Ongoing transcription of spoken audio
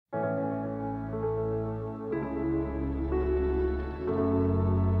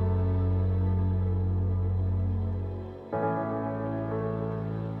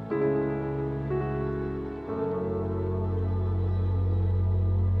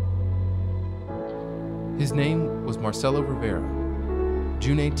His name was Marcelo Rivera.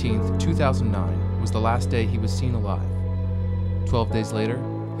 June 18, 2009 was the last day he was seen alive. 12 days later,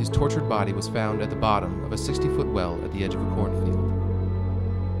 his tortured body was found at the bottom of a 60-foot well at the edge of a cornfield.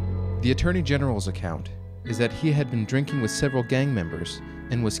 The Attorney General's account is that he had been drinking with several gang members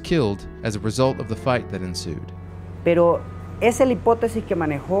and was killed as a result of the fight that ensued. Pero esa es la hipótesis que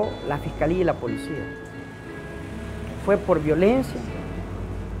manejó la fiscalía y la policía. Fue por violencia,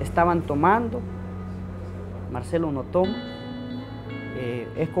 estaban tomando, Marcelo no toma,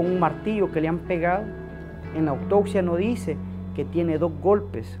 es con un martillo que le han pegado. En la autopsia no dice que tiene 2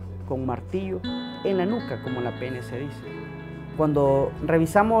 golpes con martillo en la nuca, como la PNC dice. Cuando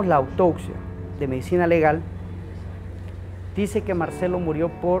revisamos la autopsia de medicina legal, dice que Marcelo murió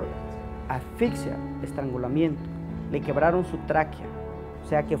por asfixia, estrangulamiento. Le quebraron su tráquea, o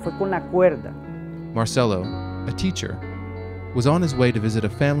sea que fue con la cuerda. Marcelo, a teacher, was on his way to visit a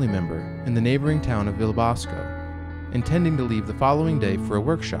family member in the neighboring town of Vilbasco, intending to leave the following day for a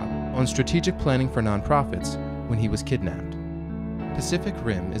workshop on strategic planning for nonprofits when he was kidnapped. Pacific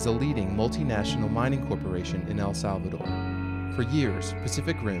Rim is a leading multinational mining corporation in El Salvador. For years,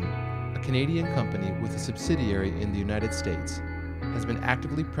 Pacific Rim, a Canadian company with a subsidiary in the United States, has been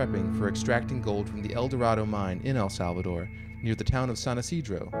actively prepping for extracting gold from the El Dorado mine in El Salvador near the town of San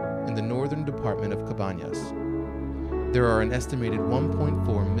Isidro in the northern department of Cabañas. There are an estimated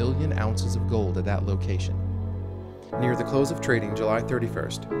 1.4 million ounces of gold at that location. Near the close of trading July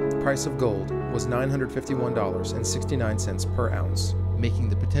 31st, the price of gold was $951.69 per ounce, making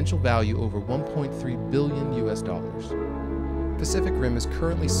the potential value over $1.3 billion US. Pacific Rim is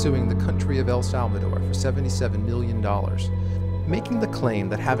currently suing the country of El Salvador for $77 million, making the claim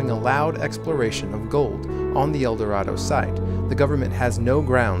that having allowed exploration of gold on the El Dorado site, the government has no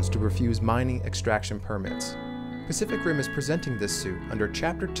grounds to refuse mining extraction permits. Pacific Rim is presenting this suit under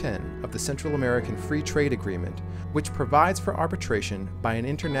Chapter 10 of the Central American Free Trade Agreement, which provides for arbitration by an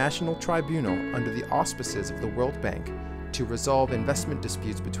international tribunal under the auspices of the World Bank to resolve investment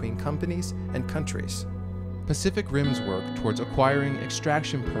disputes between companies and countries. Pacific Rim's work towards acquiring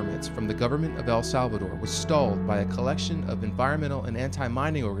extraction permits from the government of El Salvador was stalled by a collection of environmental and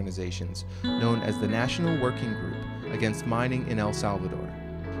anti-mining organizations known as the National Working Group Against Mining in El Salvador,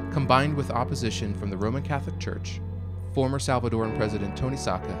 combined with opposition from the Roman Catholic Church, former Salvadoran President Tony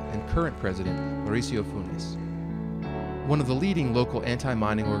Saca, and current President Mauricio Funes. One of the leading local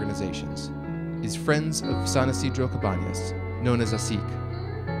anti-mining organizations is Friends of San Isidro Cabañas, known as ASIC.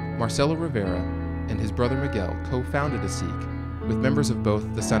 Marcelo Rivera and his brother Miguel co-founded ASIC with members of both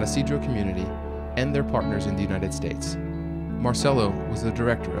the San Isidro community and their partners in the United States. Marcelo was the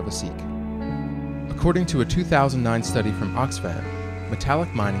director of ASIC. According to a 2009 study from Oxfam,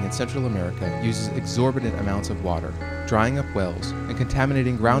 metallic mining in Central America uses exorbitant amounts of water, drying up wells and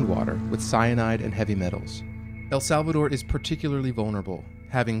contaminating groundwater with cyanide and heavy metals. El Salvador is particularly vulnerable,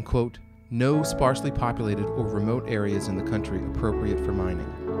 having, quote, no sparsely populated or remote areas in the country appropriate for mining.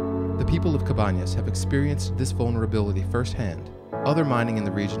 The people of Cabañas have experienced this vulnerability firsthand. Other mining in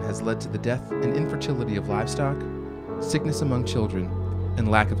the region has led to the death and infertility of livestock, sickness among children, and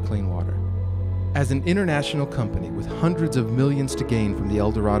lack of clean water. As an international company with hundreds of millions to gain from the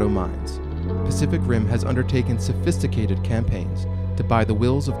El Dorado mines, Pacific Rim has undertaken sophisticated campaigns to buy the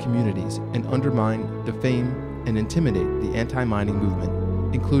wills of communities and undermine, defame, and intimidate the anti-mining movement,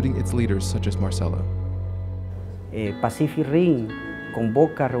 including its leaders such as Marcelo. Pacific Rim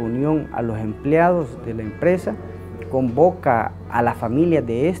convoca reunión a los empleados de la empresa, convoca a la familia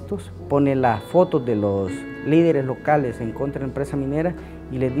de estos, pone las fotos de los líderes locales en contra de la empresa minera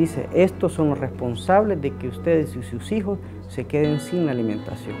y les dice, estos son los responsables de que ustedes y sus hijos se queden sin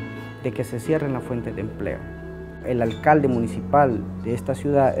alimentación, de que se cierren las fuentes de empleo. El alcalde municipal de esta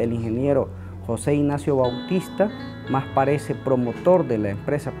ciudad, el ingeniero José Ignacio Bautista, más parece promotor de la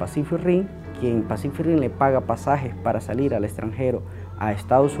empresa Pacific Rim, quien Pacific Rim le paga pasajes para salir al extranjero, a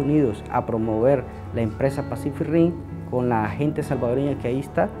Estados Unidos, a promover la empresa Pacific Rim con la gente salvadoreña que ahí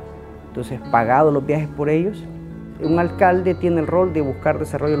está, entonces pagados los viajes por ellos. Un alcalde tiene el rol de buscar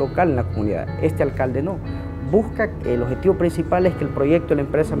desarrollo local en la comunidad, este alcalde no. Busca, el objetivo principal es que el proyecto de la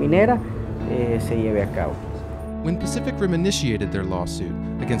empresa minera se lleve a cabo. When Pacific Rim initiated their lawsuit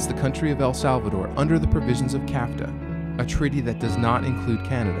against the country of El Salvador under the provisions of CAFTA, a treaty that does not include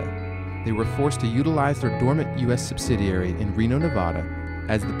Canada, they were forced to utilize their dormant U.S. subsidiary in Reno, Nevada,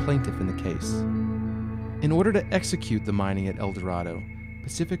 as the plaintiff in the case. In order to execute the mining at El Dorado,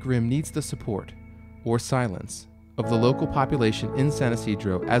 Pacific Rim needs the support, or silence, of the local population in San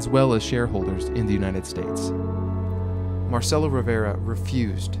Isidro as well as shareholders in the United States. Marcelo Rivera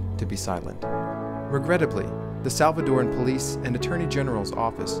refused to be silent. Regrettably, the Salvadoran Police and Attorney General's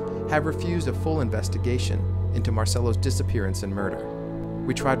office have refused a full investigation into Marcelo's disappearance and murder.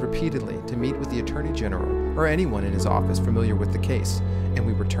 We tried repeatedly to meet with the Attorney General or anyone in his office familiar with the case, and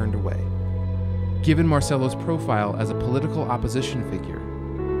we were turned away. Given Marcelo's profile as a political opposition figure,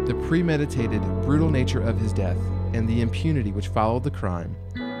 the premeditated, brutal nature of his death, and the impunity which followed the crime,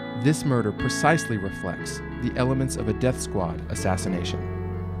 this murder precisely reflects the elements of a death squad assassination.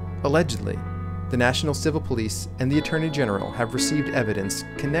 Allegedly, the National Civil Police and the Attorney General have received evidence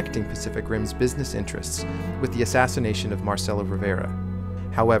connecting Pacific Rim's business interests with the assassination of Marcelo Rivera.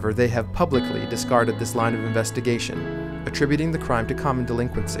 However, they have publicly discarded this line of investigation, attributing the crime to common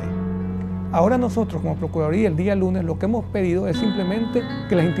delinquency. Ahora nosotros como Procuraduría el día lunes lo que hemos pedido es simplemente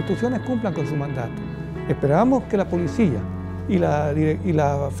que las instituciones cumplan con su mandato. Esperamos que la policía y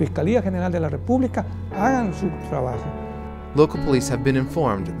la Fiscalía General de la República hagan su trabajo. Local police have been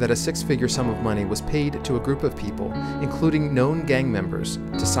informed that a six-figure sum of money was paid to a group of people, including known gang members,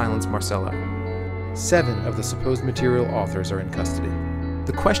 to silence Marcelo. 7 of the supposed material authors are in custody.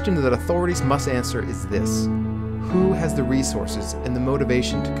 The question that authorities must answer is this: who has the resources and the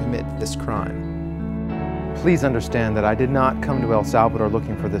motivation to commit this crime? Please understand that I did not come to El Salvador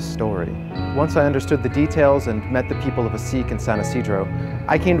looking for this story. Once I understood the details and met the people of Asik and San Isidro,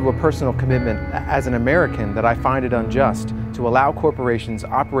 I came to a personal commitment as an American that I find it unjust to allow corporations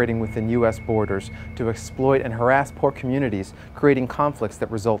operating within U.S. borders to exploit and harass poor communities, creating conflicts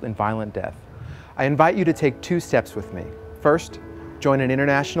that result in violent death. I invite you to take 2 steps with me. First, join an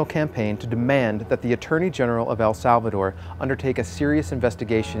international campaign to demand that the Attorney General of El Salvador undertake a serious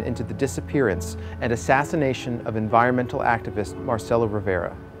investigation into the disappearance and assassination of environmental activist Marcelo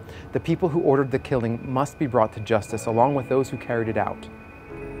Rivera. The people who ordered the killing must be brought to justice along with those who carried it out.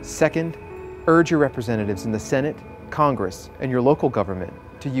 Second, urge your representatives in the Senate, Congress, and your local government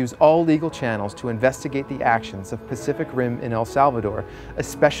to use all legal channels to investigate the actions of Pacific Rim in El Salvador,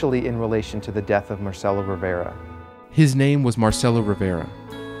 especially in relation to the death of Marcelo Rivera. His name was Marcelo Rivera,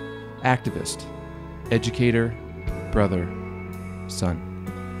 activist, educator, brother, son.